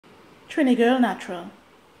TriniGirlNatural.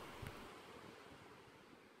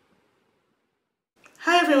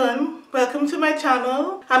 Hi everyone, welcome to my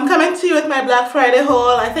channel. I'm coming to you with my Black Friday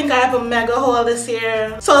haul. I think I have a mega haul this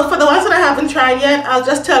year. So for the ones that I haven't tried yet, I'll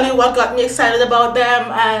just tell you what got me excited about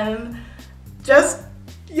them and just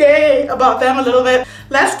yay about them a little bit.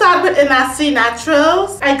 Let's start with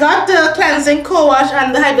TriniGirlNaturals. I got the cleansing co-wash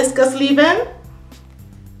and the hibiscus leave-in.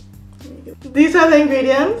 These are the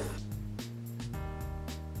ingredients.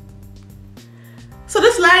 So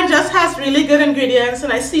this line just has really good ingredients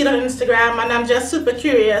and I see it on Instagram and I'm just super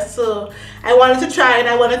curious, so I wanted to try it.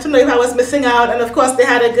 I wanted to know if I was missing out, and of course they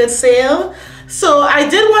had a good sale. So I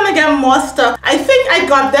did want to get more stuff. I think I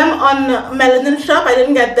got them on Melanin Shop. I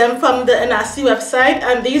didn't get them from the Inasi website,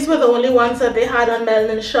 and these were the only ones that they had on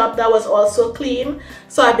Melanin Shop that was also clean.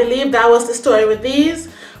 So I believe that was the story with these.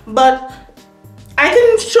 But I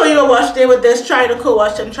can show you a wash day with this, try the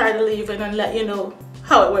co-wash and try the leave-in and let you know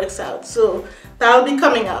how it works out. So that will be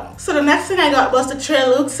coming up. So the next thing I got was the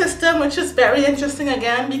Trail system, which is very interesting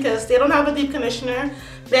again because they don't have a deep conditioner.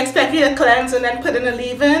 They expect you to cleanse and then put in a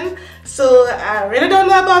leave-in. So I really don't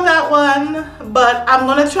know about that one, but I'm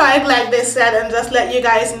gonna try it like they said and just let you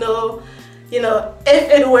guys know, if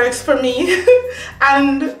it works for me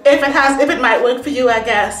and if it might work for you, I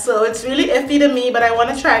guess. So it's really iffy to me, but I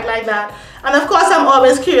want to try it like that. And of course, I'm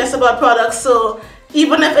always curious about products. So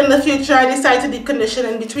even if in the future I decide to deep condition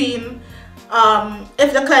in between,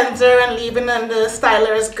 if the cleanser and leave-in and the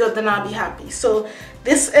styler is good, then I'll be happy. So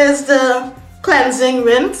this is the cleansing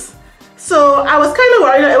rinse. So I was kind of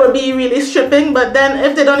worried that it would be really stripping, but then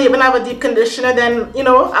if they don't even have a deep conditioner, then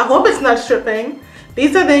I hope it's not stripping.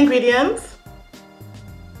 These are the ingredients.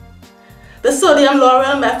 The sodium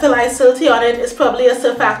lauryl methyl isothione is probably a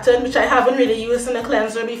surfactant, which I haven't really used in a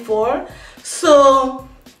cleanser before. So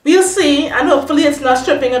we'll see, and hopefully it's not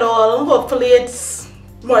stripping at all. Hopefully it's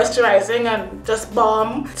moisturizing and just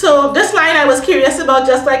bomb. So this line I was curious about,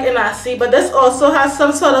 just like Inasi, but this also has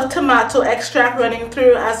some sort of tomato extract running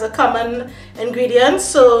through as a common ingredient.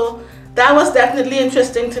 So that was definitely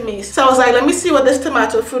interesting to me. So I was like, let me see what this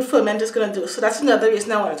tomato fruit ferment is going to do. So that's another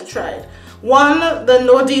reason I wanted to try it. 1, the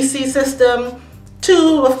no DC system.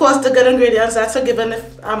 2, of course, the good ingredients. That's a given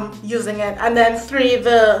if I'm using it. And then 3,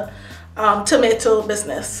 the tomato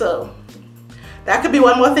business. So that could be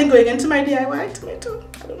one more thing going into my DIY tomato.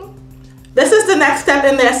 I don't know. This is the next step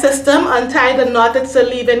in their system. Untie the knot. It's a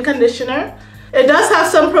leave-in conditioner. It does have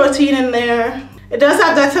some protein in there. It does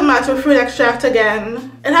have that tomato fruit extract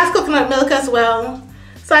again. It has coconut milk as well.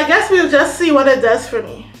 So I guess we'll just see what it does for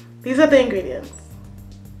me. These are the ingredients.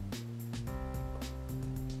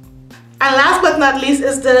 And last but not least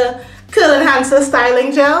is the Curl Enhancer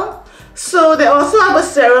Styling Gel. So they also have a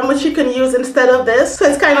serum which you can use instead of this. So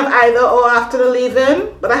it's kind of either or after the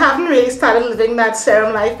leave-in. But I haven't really started living that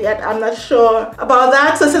serum life yet. I'm not sure about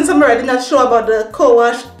that. So since I'm already not sure about the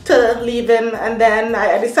co-wash to leave-in, and then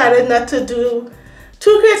I decided not to do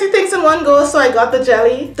 2 crazy things in one go, so I got the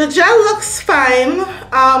jelly. The gel looks fine.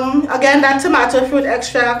 Again, that tomato fruit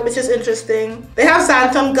extract, which is interesting. They have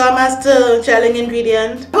xanthan gum as the gelling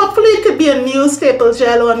ingredient. Hopefully it could be a new staple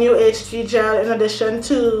gel or a new HG gel in addition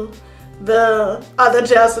to the other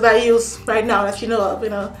gels that I use right now that you know of,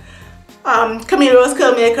 Camilo's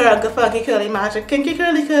Curl Maker, Uncle Funky Curly Magic, Kinky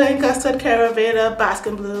Curly Curling, Custard, Caraveda, Basque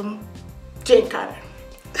and Bloom, Jane Carter.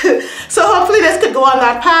 So hopefully this could go on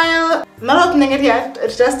that pile. I'm not opening it yet,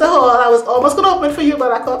 it's just a haul. I was almost gonna open it for you,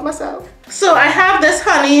 but I caught myself. So I have this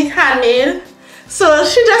honey handmade. So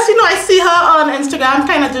she just, I see her on Instagram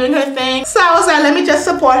kind of doing her thing. So I was like, let me just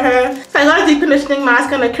support her. So I got a deep conditioning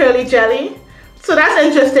mask and a curly jelly. So that's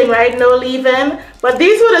interesting, right? No leave-in. But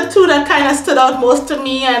these were the 2 that kind of stood out most to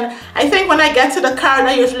me. And I think when I get to the cart,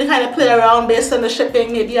 I usually kind of play around based on the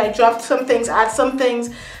shipping. Maybe I dropped some things, add some things.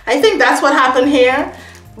 I think that's what happened here.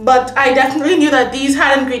 But I definitely knew that these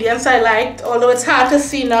had ingredients I liked, although it's hard to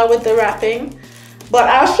see now with the wrapping. But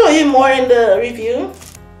I'll show you more in the review.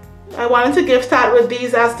 I wanted to start with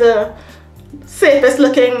these as the safest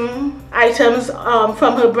looking items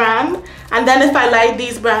from her brand. And then if I like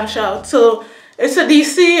these, branch out. So it's a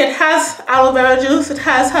DC, it has aloe vera juice, it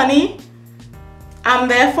has honey. I'm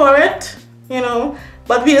there for it,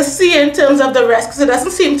 But we'll see in terms of the rest, because it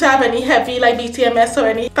doesn't seem to have any heavy like BTMS or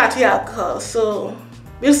any fatty alcohol. So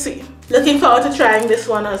we'll see. Looking forward to trying this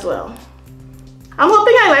one as well. I'm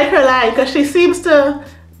hoping I like her line because she seems to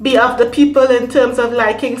be of the people in terms of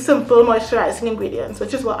liking simple moisturizing ingredients,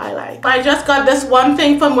 which is what I like. I just got this one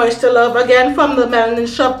thing from Moisture Love, again from the Melanin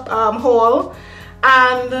Shop haul.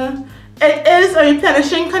 And it is a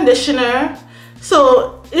replenishing conditioner.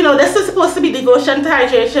 So, this is supposed to be devotion to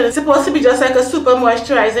hydration. It's supposed to be just like a super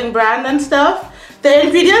moisturizing brand and stuff. The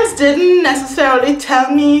ingredients didn't necessarily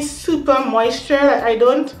tell me super moisture. Like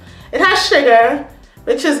it has sugar,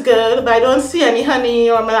 which is good, but I don't see any honey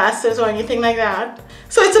or molasses or anything like that.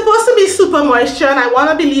 So it's supposed to be super moisture, and I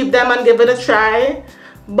want to believe them and give it a try.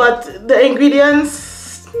 But the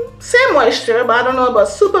ingredients say moisture, but I don't know about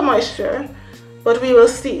super moisture. But we will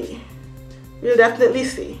see. We'll definitely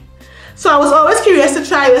see. So I was always curious to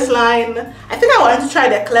try this line. I think I wanted to try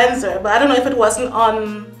their cleanser, but I don't know if it wasn't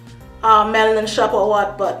on Melanin Shop or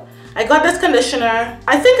what, but I got this conditioner.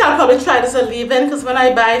 I think I'll probably try it as a leave-in, because when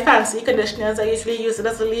I buy fancy conditioners, I usually use it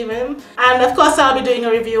as a leave-in. And of course, I'll be doing a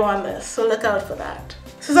review on this, so look out for that.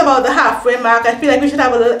 This is about the halfway mark. I feel like we should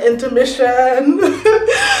have a little intermission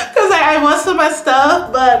because I bought so much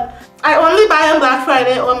stuff, but I only buy on Black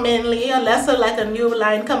Friday or mainly unless a new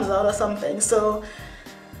line comes out or something. So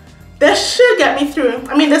this should get me through.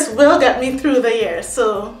 I mean, this will get me through the year,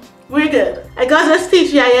 so we're good. I got this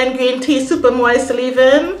TGIN green tea super moist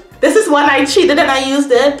leave-in. This is one I cheated and I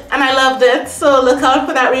used it and I loved it, so look out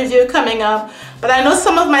for that review coming up. But I know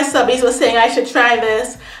some of my subbies were saying I should try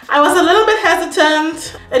this. I was a little bit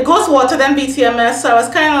hesitant. It goes water than BTMS, so I was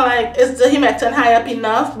kind of like, is the humectant high up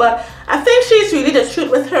enough? But I think she's really the truth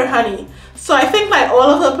with her honey. So I think like all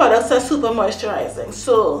of her products are super moisturizing.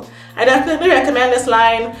 So I definitely recommend this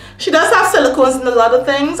line. She does have silicones in a lot of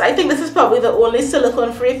things. I think this is probably the only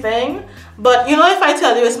silicone-free thing. But you know, if I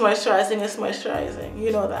tell you it's moisturizing, it's moisturizing.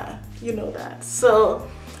 You know that. You know that. So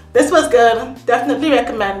this was good. Definitely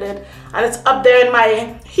recommended. And it's up there in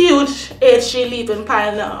my huge HG leave-in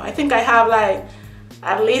pile now. I think I have like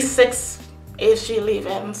at least 6 HG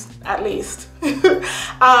leave-ins, at least.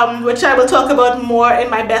 Which I will talk about more in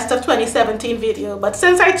my best of 2017 video. But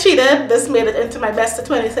since I cheated, this made it into my best of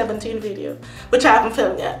 2017 video, which I haven't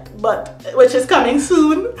filmed yet, but which is coming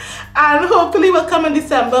soon. And hopefully will come in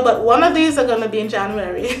December, but one of these are gonna be in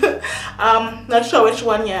January. Not sure which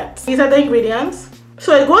one yet. These are the ingredients.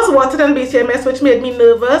 So it goes water than BTMS, which made me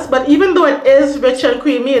nervous, but even though it is rich and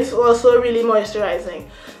creamy, it's also really moisturizing.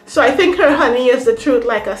 So I think her honey is the truth,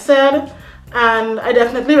 like I said, and I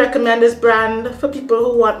definitely recommend this brand for people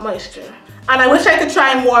who want moisture. And I wish I could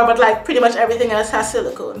try more, but like pretty much everything else has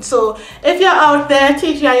silicone. So if you're out there,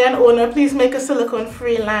 TGIN owner, please make a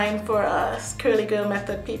silicone-free line for us Curly Girl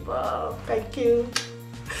Method people. Thank you.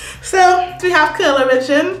 So we have Curl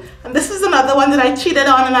Origin, and this is another one that I cheated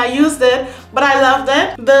on and I used it, but I loved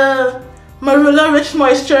it. The Marula Rich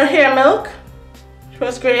Moisture Hair Milk, which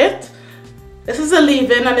was great. This is a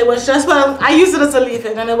leave-in, and it was just, well, I used it as a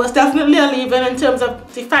leave-in, and it was definitely a leave-in in terms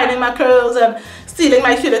of defining my curls and sealing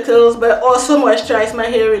my cuticles, but it also moisturized my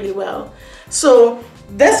hair really well. So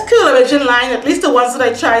this Curl Origin line, at least the ones that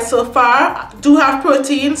I tried so far, do have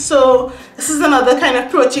protein. So this is another kind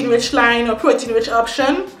of protein-rich line or protein-rich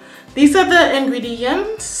option. These are the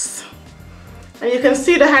ingredients, and you can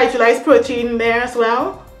see the hydrolyzed protein there as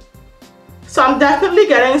well. So I'm definitely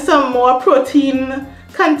getting some more protein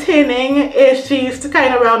containing HGs to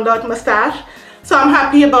kind of round out my stash. So I'm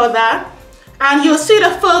happy about that. And you'll see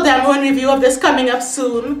the full demo and review of this coming up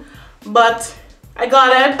soon. But I got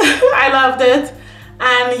it. I loved it.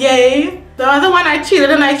 And yay. The other one I cheated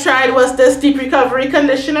and I tried was this Deep Recovery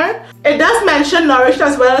Conditioner. It does mention Nourish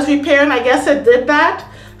as well as Repair, and I guess it did that.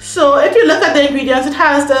 So if you look at the ingredients, it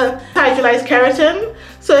has the hydrolyzed keratin.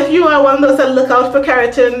 So if you are one of those that look out for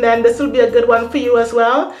keratin, then this will be a good one for you as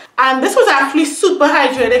well. And this was actually super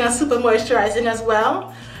hydrating and super moisturizing as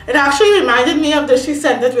well. It actually reminded me of the She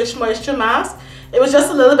Scented Rich Moisture Mask. It was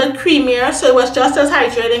just a little bit creamier, so it was just as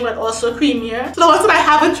hydrating but also creamier. So the ones that I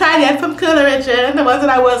haven't tried yet from Curl Origin, the ones that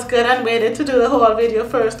I was good and waited to do the whole video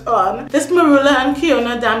first on. This Marula and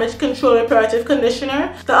Kiona Damage Control Reparative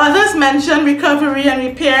Conditioner. The others mentioned recovery and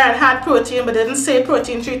repair and had protein but didn't say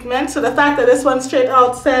protein treatment. So the fact that this one straight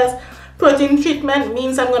out says protein treatment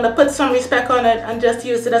means I'm going to put some respect on it and just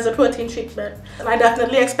use it as a protein treatment. And I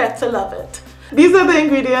definitely expect to love it. These are the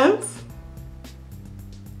ingredients.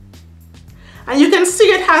 And you can see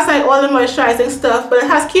it has like all the moisturizing stuff, but it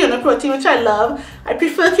has Kiona protein, which I love. I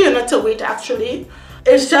prefer Kiona to wheat actually.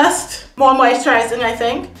 It's just more moisturizing, I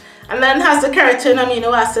think. And then it has the keratin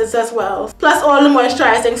amino acids as well. Plus all the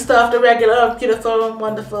moisturizing stuff, the regular, beautiful,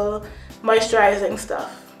 wonderful moisturizing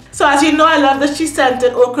stuff. So as you know, I love the She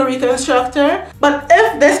Scented Ochre Reconstructor. But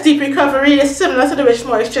if this Deep Recovery is similar to the Rich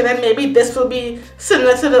Moisture, then maybe this will be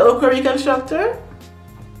similar to the Ochre Reconstructor.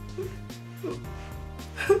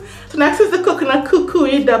 So next is the Coconut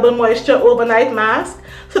Kukui Double Moisture Overnight Mask.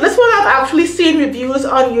 So this one I've actually seen reviews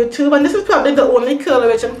on YouTube, and this is probably the only Curl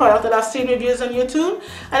Origin product that I've seen reviews on YouTube.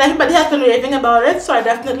 And everybody has been raving about it, so I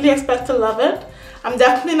definitely expect to love it. I'm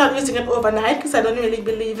definitely not using it overnight because I don't really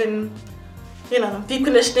believe in you know, deep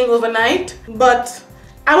conditioning overnight, but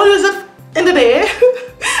I will use it in the day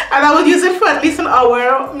and I will use it for at least an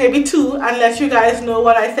hour, maybe 2, and let you guys know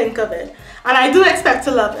what I think of it. And I do expect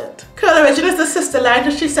to love it. Curl Origin is the sister line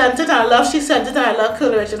that she sent it, and I love she sent it, and I love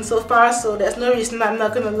Curl Origin so far, so there's no reason I'm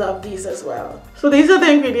not going to love these as well. So these are the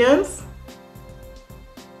ingredients.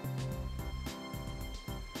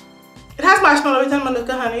 It has marshmallow and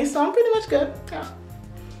manuka honey, so I'm pretty much good. Yeah.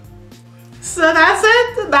 So that's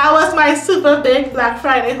it. That was my super big Black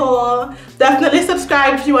Friday haul. Definitely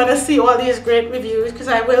subscribe if you want to see all these great reviews, because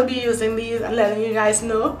I will be using these and letting you guys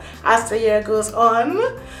know as the year goes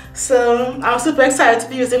on. So I'm super excited to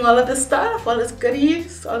be using all of this stuff, all this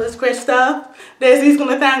goodies, all this great stuff. Daisy's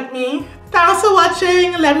gonna thank me. Thanks for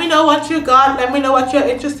watching. Let me know what you got. Let me know what you're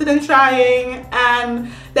interested in trying,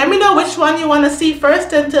 and let me know which one you want to see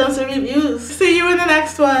first in terms of reviews. See you in the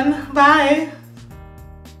next one. Bye.